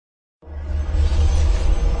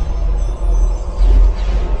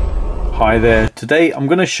Hi there, today I'm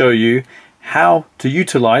going to show you how to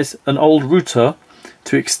utilize an old router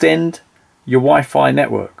to extend your Wi-Fi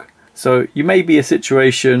network. So you may be a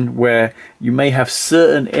situation where you may have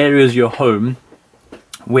certain areas of your home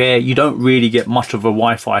where you don't really get much of a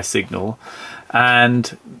Wi-Fi signal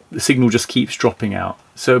and the signal just keeps dropping out.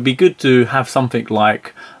 So it'd be good to have something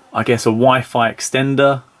like, I guess, a Wi-Fi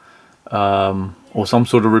extender or some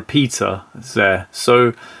sort of repeater there.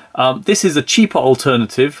 So this is a cheaper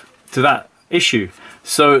alternative to that issue.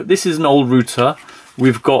 So this is an old router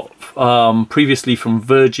we've got previously from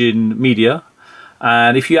Virgin Media,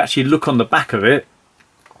 and if you actually look on the back of it,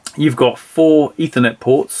 you've got 4 Ethernet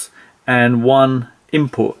ports and 1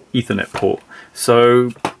 input Ethernet port.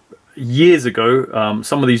 So years ago,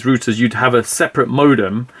 some of these routers, you'd have a separate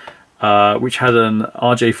modem which had an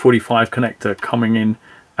RJ45 connector coming in,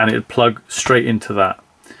 and it'd plug straight into that.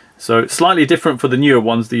 So slightly different for the newer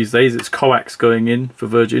ones these days. It's coax going in for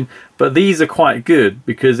Virgin, but these are quite good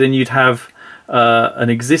because then you'd have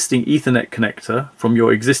an existing Ethernet connector from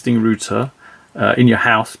your existing router in your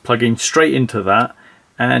house plugging straight into that,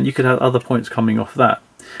 and you could have other points coming off that.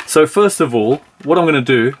 So first of all, what I'm going to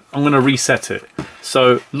do, I'm going to reset it.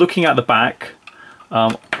 So looking at the back,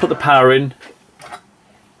 put the power in,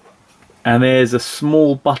 and there's a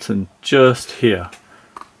small button just here.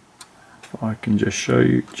 I can just show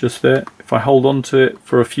you just there. If I hold on to it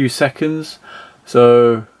for a few seconds,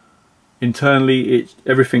 so internally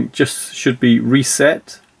everything just should be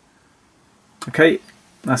reset. Okay,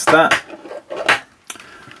 that's that.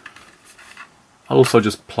 I'll also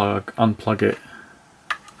just unplug it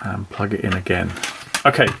and plug it in again.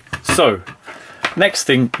 Okay, so next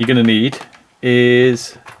thing you're going to need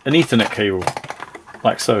is an Ethernet cable,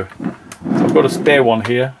 like so. I've got a spare one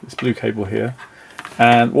here, this blue cable here.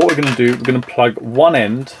 And what we're going to do, we're going to plug one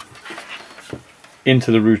end into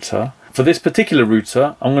the router. For this particular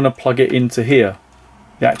router, I'm going to plug it into here,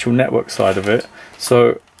 the actual network side of it.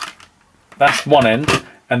 So that's one end,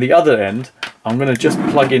 and the other end, I'm going to just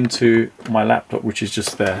plug into my laptop, which is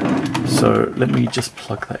just there. So let me just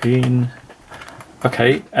plug that in.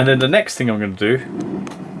 Okay, and then the next thing I'm going to do,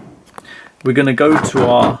 we're going to go to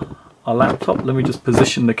our laptop. Let me just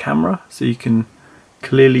position the camera so you can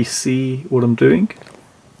clearly see what I'm doing.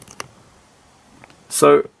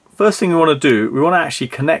 So first thing we want to do, we want to actually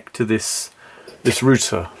connect to this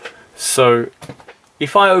router. So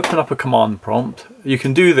if I open up a command prompt, you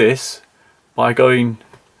can do this by going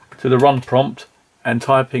to the run prompt and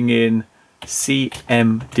typing in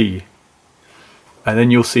CMD, and then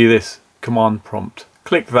you'll see this command prompt.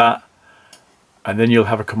 Click that, and then you'll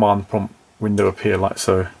have a command prompt window appear like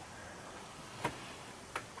so.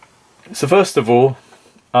 So first of all,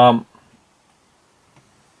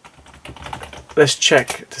 let's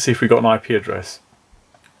check to see if we got an IP address.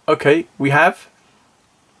 Okay, we have.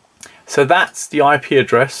 So that's the IP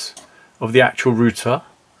address of the actual router,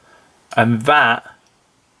 and that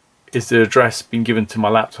is the address being given to my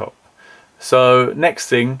laptop. So next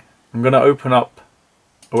thing, I'm going to open up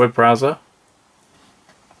a web browser,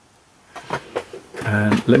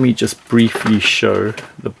 and let me just briefly show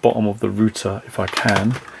the bottom of the router if I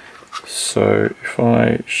can. So if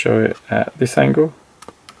I show it at this angle,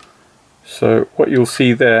 so what you'll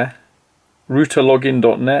see there,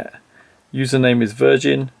 routerlogin.net, username is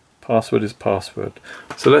Virgin, password is password.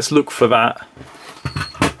 So let's look for that.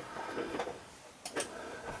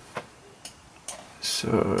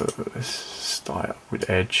 So let's start with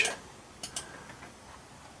Edge.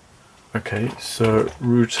 Okay, so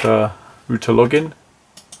router login.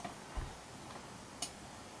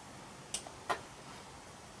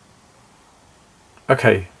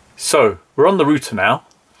 Okay, so we're on the router now,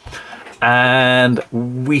 and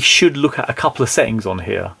we should look at a couple of settings on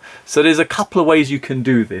here. So there's a couple of ways you can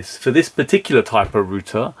do this. For this particular type of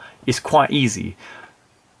router, it's quite easy.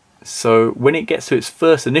 So when it gets to its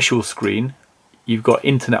first initial screen, you've got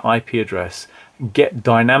internet IP address, get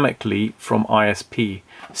dynamically from ISP.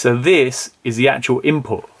 So this is the actual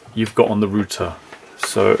input you've got on the router.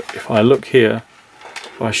 So if I look here,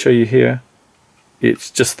 if I show you here, it's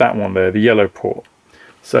just that one there, the yellow port.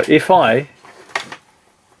 So if I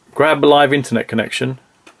grab a live internet connection,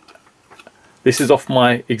 this is off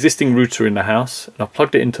my existing router in the house, and I've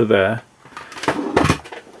plugged it into there.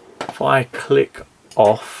 If I click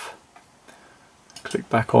off, click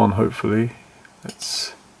back on hopefully,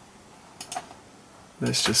 let's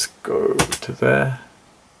just go to there.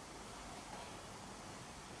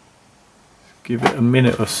 Give it a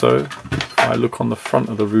minute or so. If I look on the front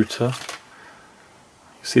of the router,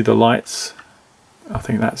 you see the lights. I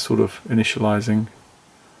think that's sort of initializing.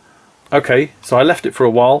 Okay, so I left it for a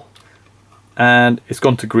while and it's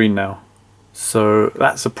gone to green now. So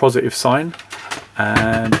that's a positive sign.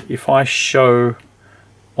 And if I show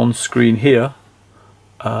on screen here,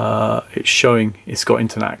 it's showing it's got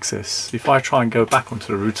internet access. If I try and go back onto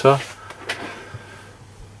the router,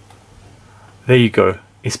 there you go.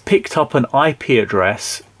 It's picked up an IP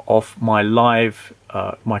address of my live,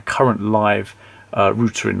 my current live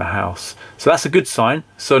router in the house. So that's a good sign.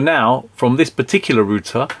 So now from this particular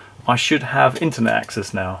router, I should have internet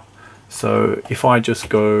access now. So if I just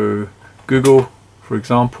go Google, for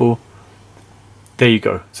example, there you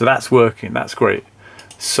go. So that's working. That's great.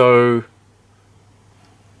 So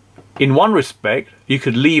in one respect, you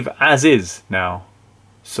could leave as is now.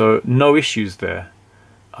 So no issues there.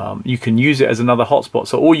 You can use it as another hotspot.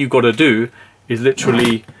 So all you've got to do is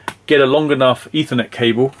literally get a long enough Ethernet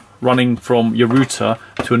cable running from your router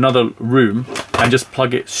to another room and just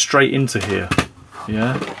plug it straight into here.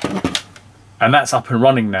 Yeah. And that's up and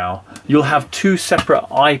running now. You'll have two separate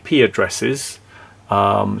IP addresses.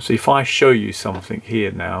 So if I show you something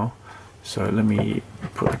here now, so let me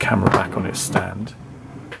put the camera back on its stand.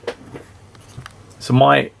 So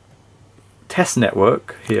my test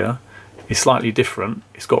network here is slightly different.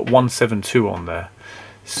 It's got 172 on there.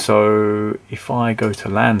 So if I go to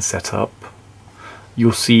LAN setup,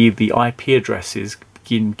 you'll see the IP addresses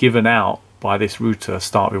given out by this router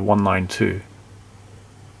start with 192.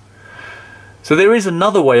 So there is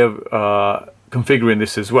another way of configuring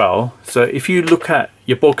this as well. So if you look at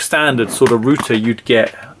your bog standard sort of router you'd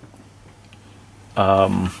get,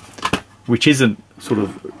 which isn't sort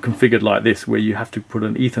of configured like this, where you have to put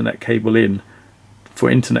an Ethernet cable in for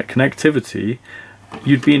internet connectivity,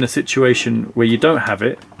 you'd be in a situation where you don't have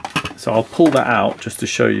it. So I'll pull that out just to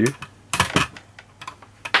show you.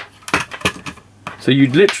 So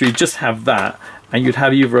you'd literally just have that, and you'd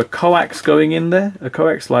have either a coax going in there, a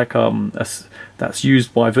coax like that's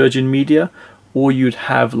used by Virgin Media, or you'd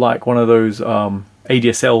have like one of those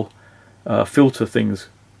ADSL filter things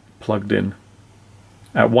plugged in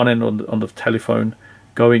at one end on the telephone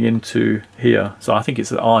going into here. So I think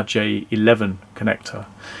it's an RJ11 connector.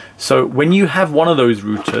 So when you have one of those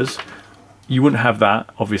routers, you wouldn't have that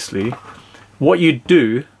obviously. What you'd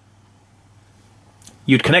do,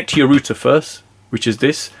 you'd connect to your router first, which is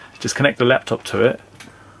this. Just connect the laptop to it.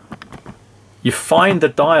 You find the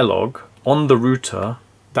dialog on the router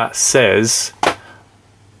that says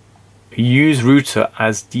use router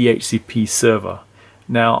as DHCP server.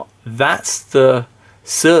 Now that's the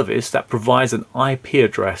service that provides an IP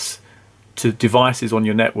address to devices on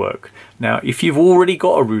your network. Now if you've already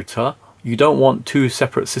got a router, you don't want two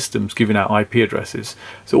separate systems giving out IP addresses.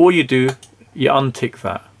 So all you do, you untick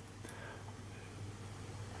that.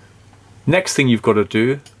 Next thing you've got to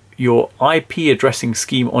do, your IP addressing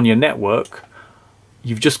scheme on your network,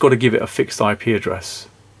 you've just got to give it a fixed IP address.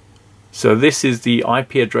 So this is the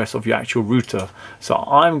IP address of your actual router. So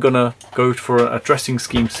I'm gonna go for an addressing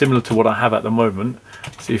scheme similar to what I have at the moment.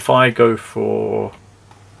 So if I go for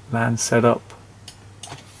LAN setup,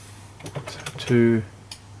 2,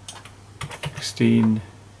 16,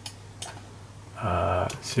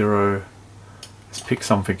 0, let's pick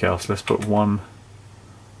something else. Let's put 1,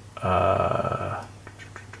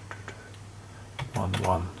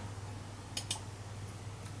 1.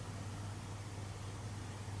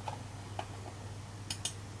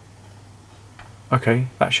 Okay,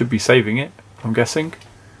 that should be saving it, I'm guessing.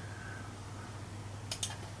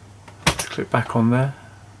 Let's click back on there,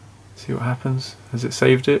 see what happens. Has it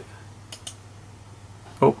saved it?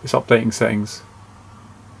 Oh, it's updating settings.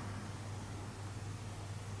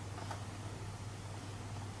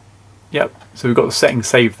 Yep, so we've got the settings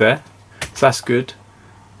saved there, so that's good.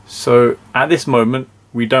 So at this moment,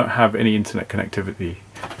 we don't have any internet connectivity.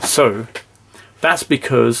 So that's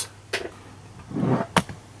because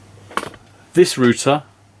this router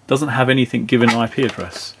doesn't have anything given IP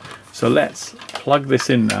address. So let's plug this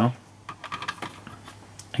in now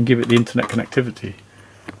and give it the internet connectivity.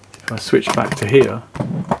 If I switch back to here,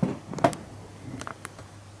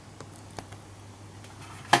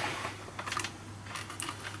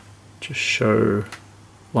 just show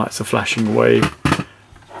lights are flashing away.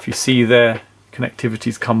 If you see there,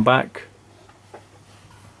 connectivity's come back.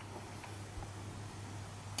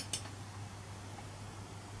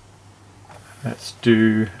 Let's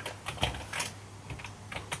do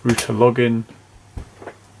router login.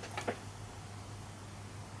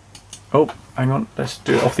 Oh, hang on, let's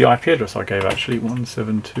do it off the IP address I gave actually,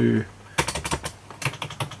 172.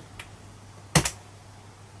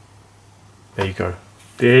 There you go.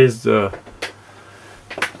 There's the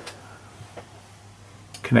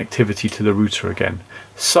connectivity to the router again.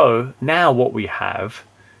 So now what we have,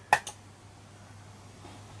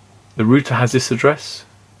 the router has this address,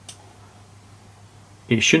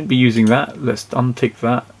 it shouldn't be using that. Let's untick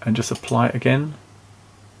that and just apply it again.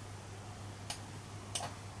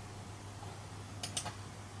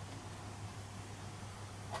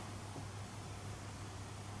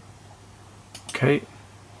 Okay,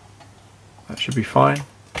 that should be fine.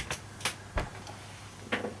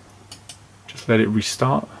 Just let it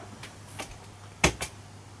restart.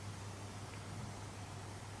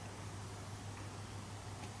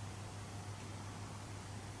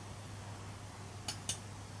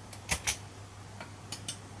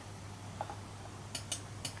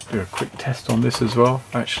 Do a quick test on this as well,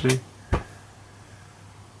 actually.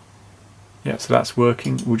 Yeah, so that's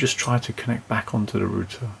working. We'll just try to connect back onto the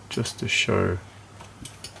router just to show.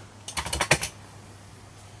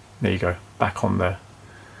 There you go, back on there.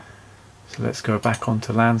 So let's go back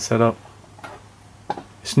onto LAN setup.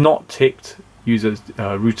 It's not ticked use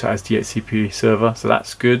a router as DHCP server, so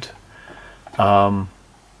that's good. Router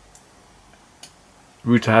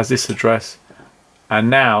has this address, and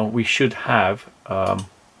now we should have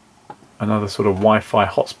another sort of Wi-Fi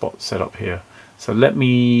hotspot set up here. So let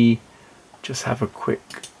me just have a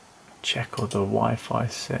quick check of the Wi-Fi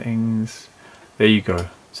settings. There you go.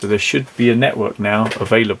 So there should be a network now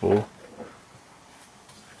available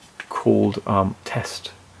called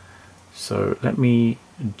test. So let me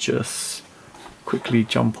just quickly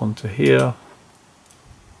jump onto here,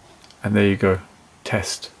 and there you go,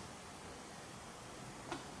 test.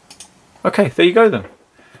 Okay, there you go then.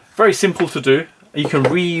 Very simple to do. You can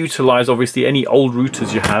reutilize obviously any old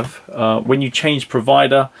routers you have. When you change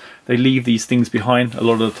provider, they leave these things behind. A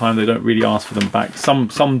lot of the time they don't really ask for them back. Some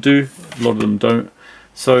do, a lot of them don't.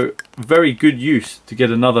 So very good use to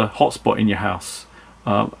get another hotspot in your house,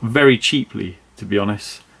 very cheaply, to be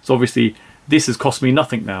honest. So obviously this has cost me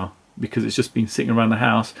nothing now because it's just been sitting around the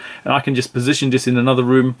house, and I can just position this in another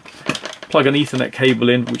room, plug an Ethernet cable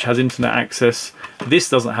in which has internet access. This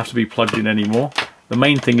doesn't have to be plugged in anymore. The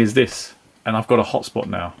main thing is this, and I've got a hotspot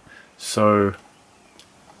now. So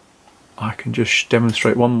I can just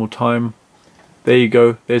demonstrate one more time. There you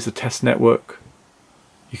go, there's the test network.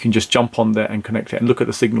 You can just jump on there and connect it, and look at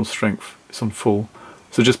the signal strength, it's on full.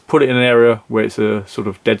 So just put it in an area where it's a sort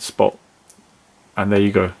of dead spot, and there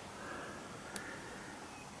you go.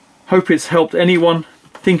 Hope it's helped anyone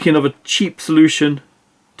thinking of a cheap solution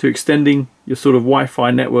to extending your sort of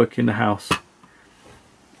Wi-Fi network in the house.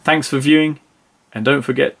 Thanks for viewing, and don't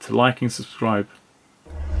forget to like and subscribe.